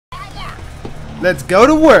Let's go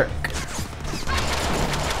to work.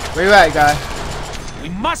 Where you at, guy? We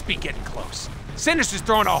must be getting close. Sinister's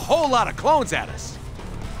throwing a whole lot of clones at us.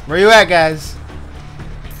 Where you at, guys?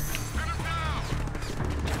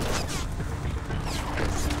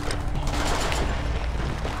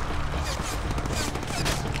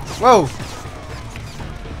 Whoa.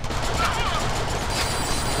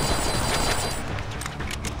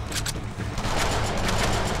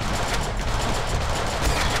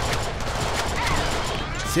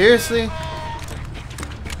 Seriously?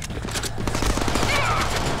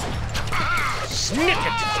 Snick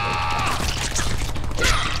it!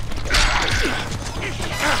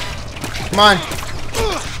 Come on.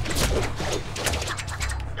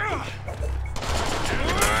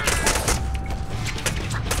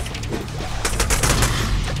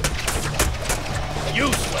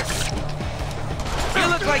 Useless. You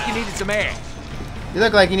look like you needed some air. You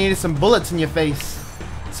look like you needed some bullets in your face.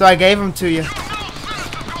 So I gave them to you.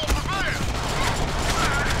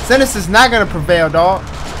 Sinister's not gonna prevail, dog.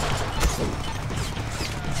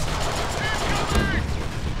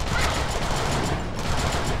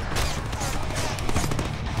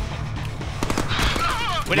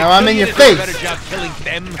 Now I'm in your face. Better job killing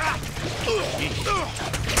them.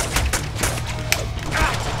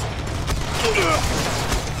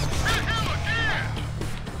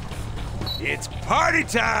 It's party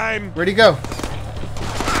time. Where'd he go?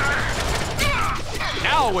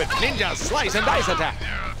 Now with ninja slice and dice attack.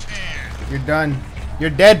 You're done. You're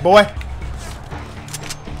dead, boy.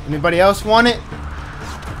 Anybody else want it?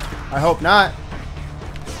 I hope not.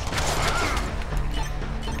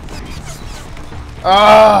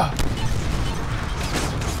 Ah!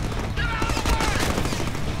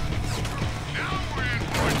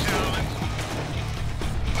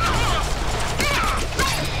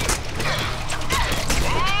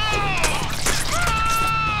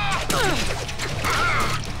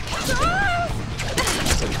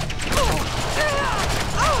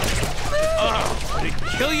 Would it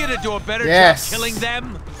kill you to do a better Yes. job killing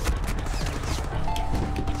them?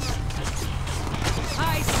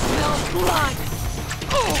 I smell blood.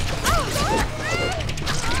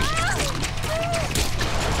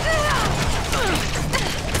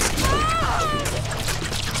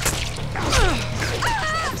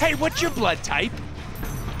 Hey, what's your blood type?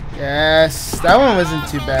 Yes, that one wasn't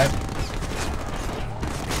too bad.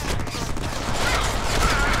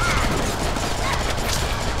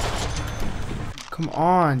 Come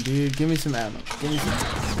on, dude. Give me some ammo. Give me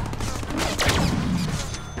some.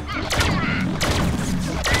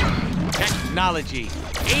 Technology.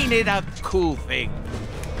 Ain't it a cool thing?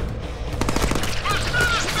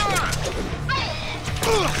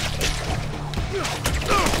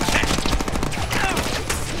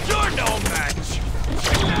 You're no match.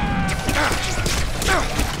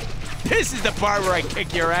 This is the part where I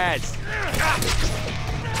kick your ass.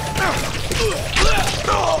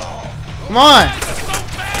 Come on!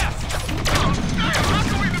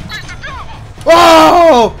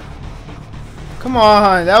 Whoa! Come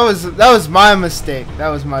on, that was my mistake. That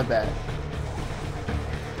was my bad.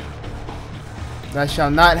 That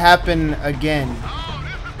shall not happen again.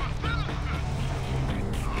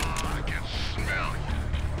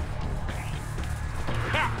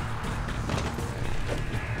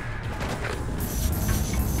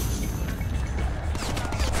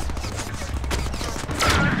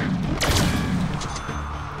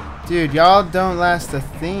 Dude, y'all don't last a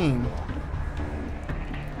thing.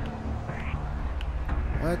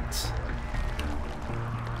 What?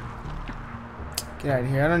 Get out of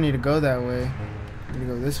here. I don't need to go that way. I need to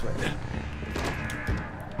go this way.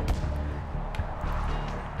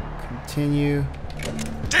 Continue.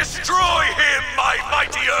 Destroy him, my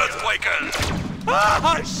mighty earthquakers!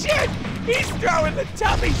 Oh, shit! He's throwing the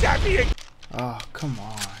tummies at me Oh, come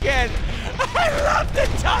on. again! I love the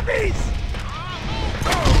tummies!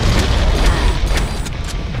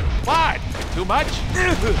 What? Too much?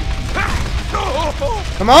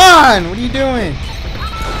 Come on! What are you doing?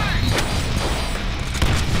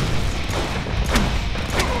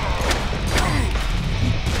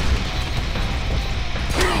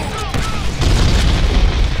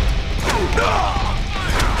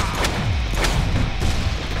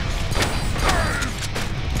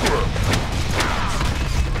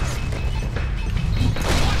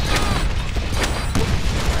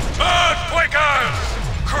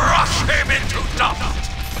 Earthquakers! Crush him into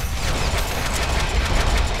dust!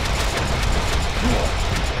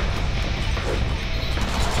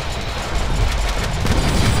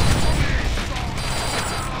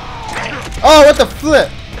 Oh, what the flip?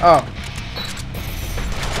 Oh.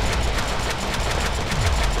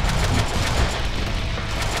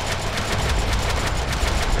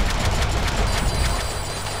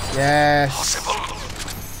 Yes. Possible.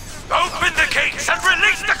 Open the gates and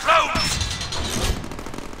release the clones!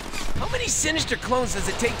 How many Sinister clones does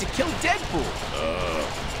it take to kill Deadpool?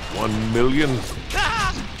 1 million?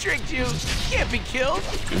 Ah, tricked you. Can't be killed.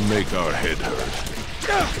 You make our head hurt.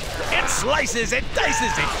 It slices, it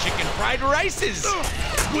dices, it chicken fried rices.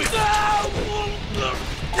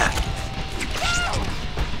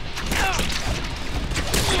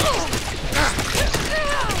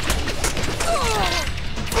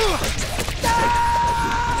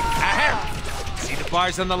 Aha! See the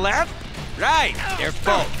bars on the left? Right, they're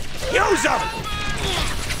full. Use them!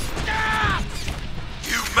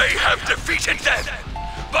 You may have defeated them,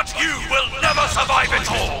 but you will never survive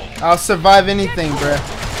it all! I'll survive anything, bruh.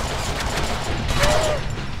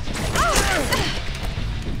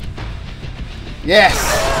 Yes!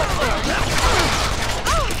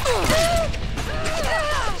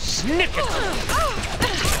 Snicket!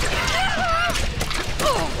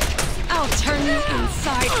 I'll turn you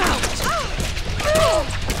inside out.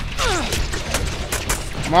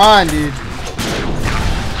 Come on, dude.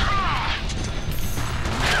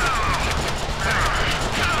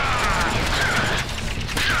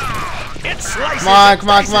 It slices, Come on, it come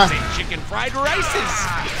on, come on. dices, it chicken fried rices.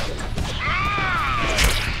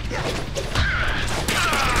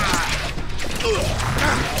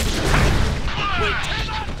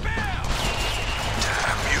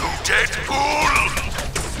 Damn you, Deadpool!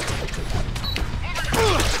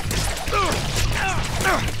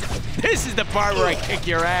 This is the part where I kick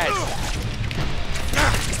your ass.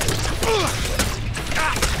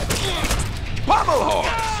 Pommel horse!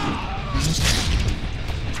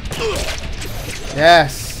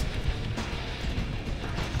 Yes.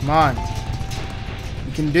 Come on.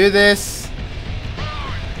 You can do this.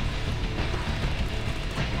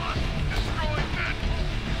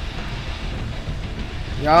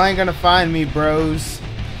 Y'all ain't gonna find me, bros.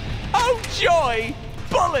 Oh joy!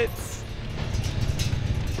 Bullets!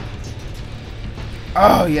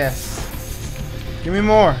 Oh, yes. Give me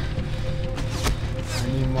more. I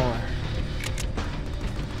need more.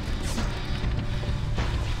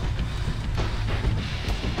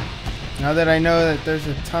 Now that I know that there's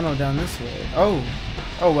a tunnel down this way. Oh.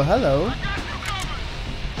 Oh, well, hello.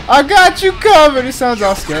 I got you covered. It sounds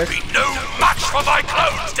all scared. Be no match for my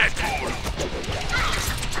clones, Deadpool!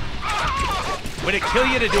 Would it kill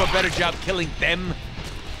you to do a better job killing them?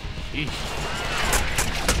 Eesh.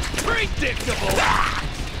 Predictable!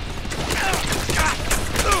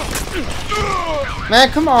 Man,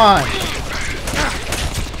 come on.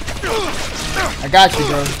 I got you,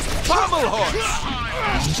 bro. Pommel horse!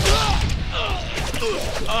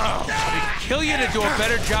 Oh, would it kill you to do a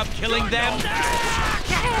better job killing them?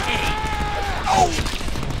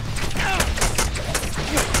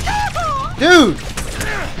 Dude!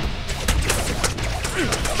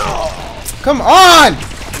 Come on!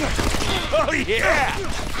 Oh yeah!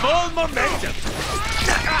 Full momentum!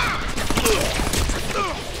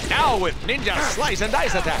 Now with Ninja Slice and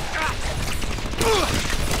Dice attack!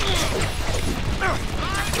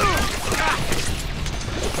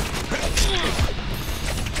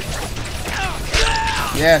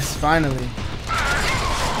 Yes, finally.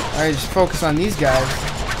 Alright, just focus on these guys.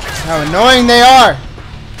 How annoying they are!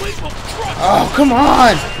 Oh, come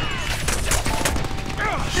on!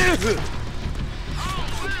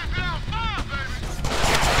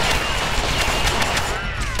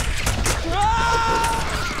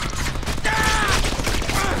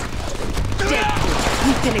 Deadpool,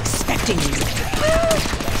 we've been expecting you.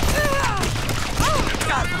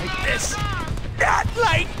 Not like this! Not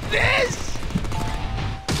like this!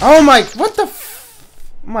 Oh my, what the f—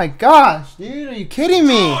 oh my gosh, dude, are you kidding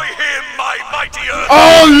me? Destroy him, my mighty earth!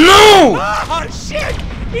 Oh no! Oh shit!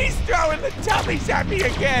 He's throwing the tummies at me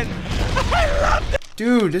again! I love the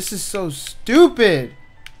Dude, this is so stupid.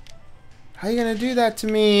 How you gonna do that to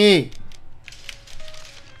me?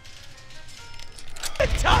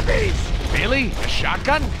 tummies! Really? A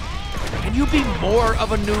shotgun? Can you be more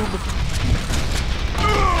of a noob?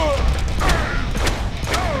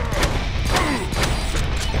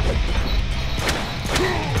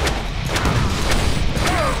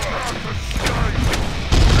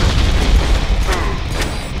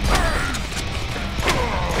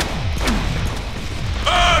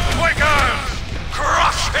 Earthquakers!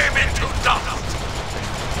 Crush him into dust!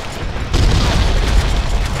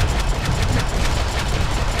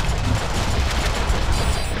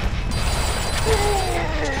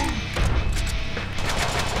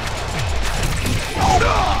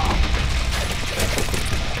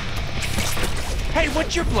 Hey,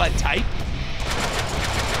 what's your blood type?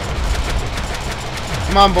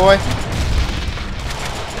 Come on, boy.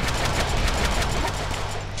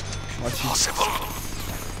 Impossible.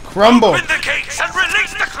 Crumble. Open the gates and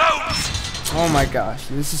release the clones. Oh my gosh,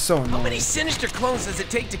 this is so How many annoying. Sinister clones does it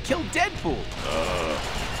take to kill Deadpool?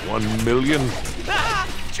 1 million? Ha!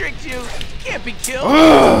 Tricked you. Can't be killed.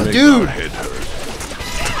 Ugh, Make dude. our head hurt.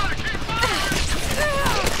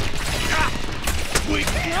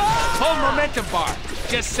 Full momentum bar.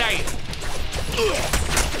 Just saying.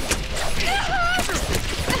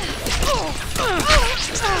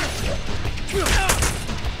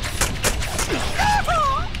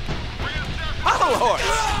 Hollow horse.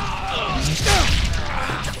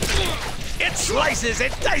 It slices,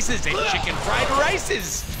 it dices, it chicken fried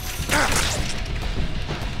rices.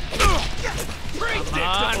 Come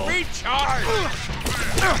on, recharge.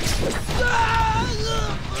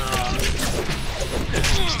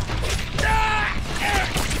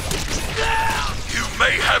 You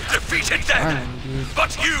may have defeated them,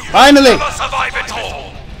 but you Finally. will never survive it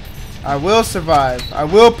all. I will survive. I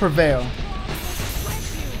will prevail.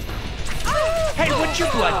 Hey, what's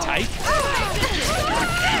your blood type?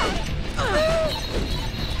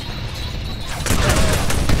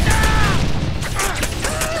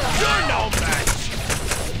 You're no match.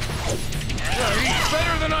 He's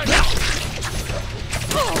better than I.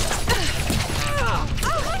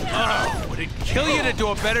 Oh, would it kill you to do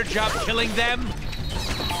a better job killing them?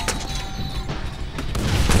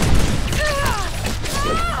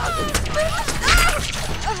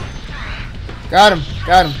 Got him.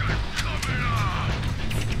 Got him.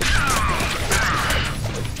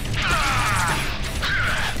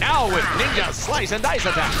 Now with ninja slice and dice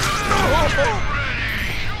attack.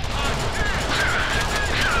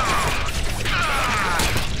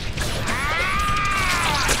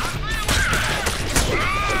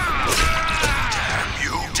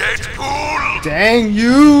 You Deadpool. Dang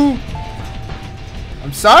you.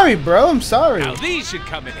 I'm sorry, bro. I'm sorry. Now these should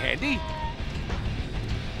come in handy.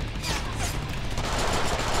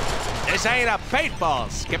 This ain't a paintball,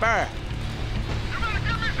 Skipper.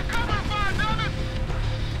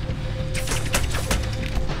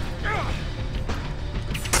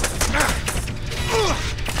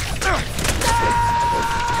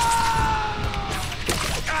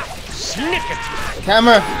 Snick it.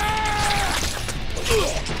 Camera.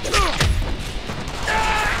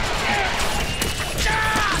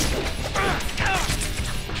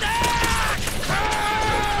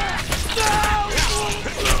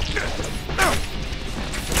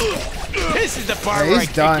 This is the part Yeah, where I he's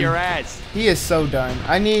kick done. your ass. He is so done.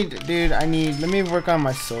 I need, dude, let me work on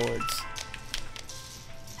my swords.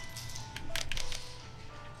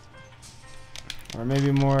 Or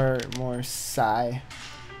maybe more psi.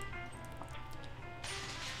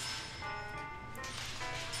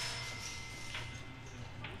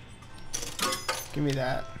 Give me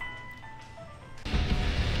that.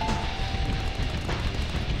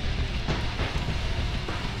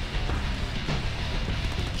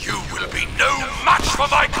 You will be no match for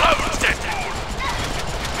my clones, Deadpool.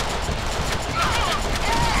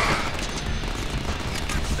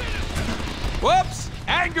 Whoops!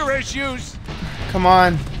 Anger issues! Come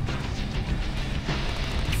on.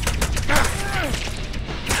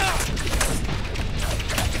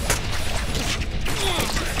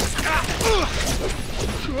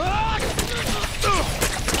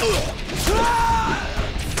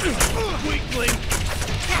 Weakling!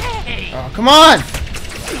 Oh, come on.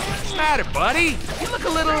 What's the matter, buddy? You look a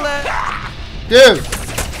little, Dude.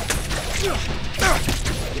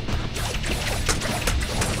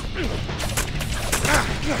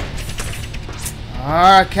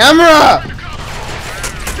 Ah, camera.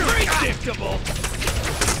 predictable!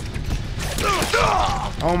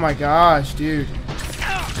 Oh my gosh, dude.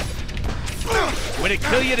 Would it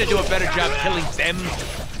kill you to do a better job killing them?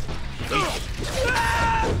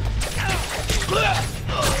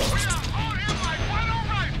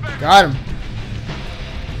 Got him.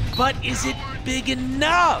 But is it big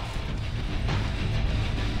enough?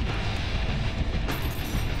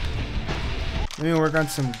 Let me work on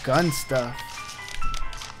some gun stuff.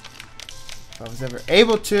 If I was ever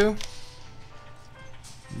able to.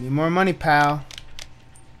 Need more money, pal.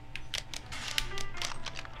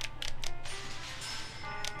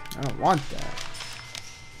 I don't want that.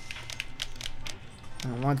 I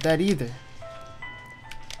don't want that either.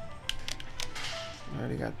 I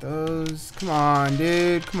already got those. Come on,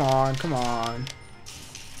 dude. Come on, come on.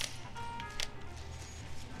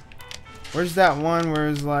 Where's that one where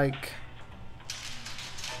it's like...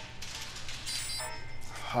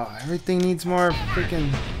 Oh, everything needs more freaking...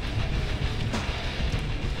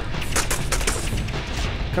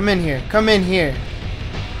 Come in here. Come in here.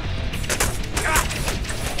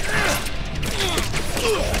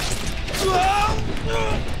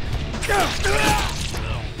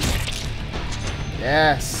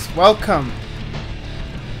 Yes, welcome.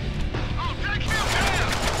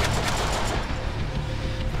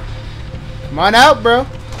 Come on out, bro.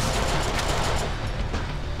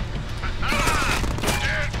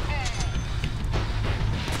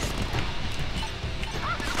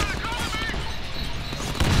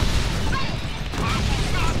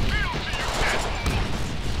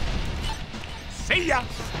 See ya!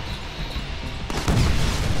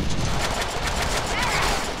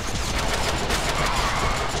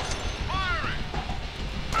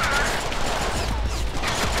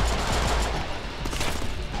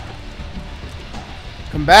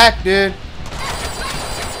 Come back, dude.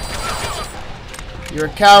 You're a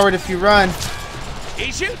coward if you run.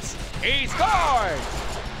 He shoots! He scores!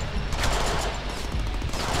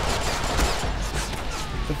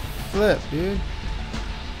 The flip, dude.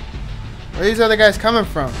 Where are these other guys coming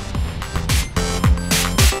from?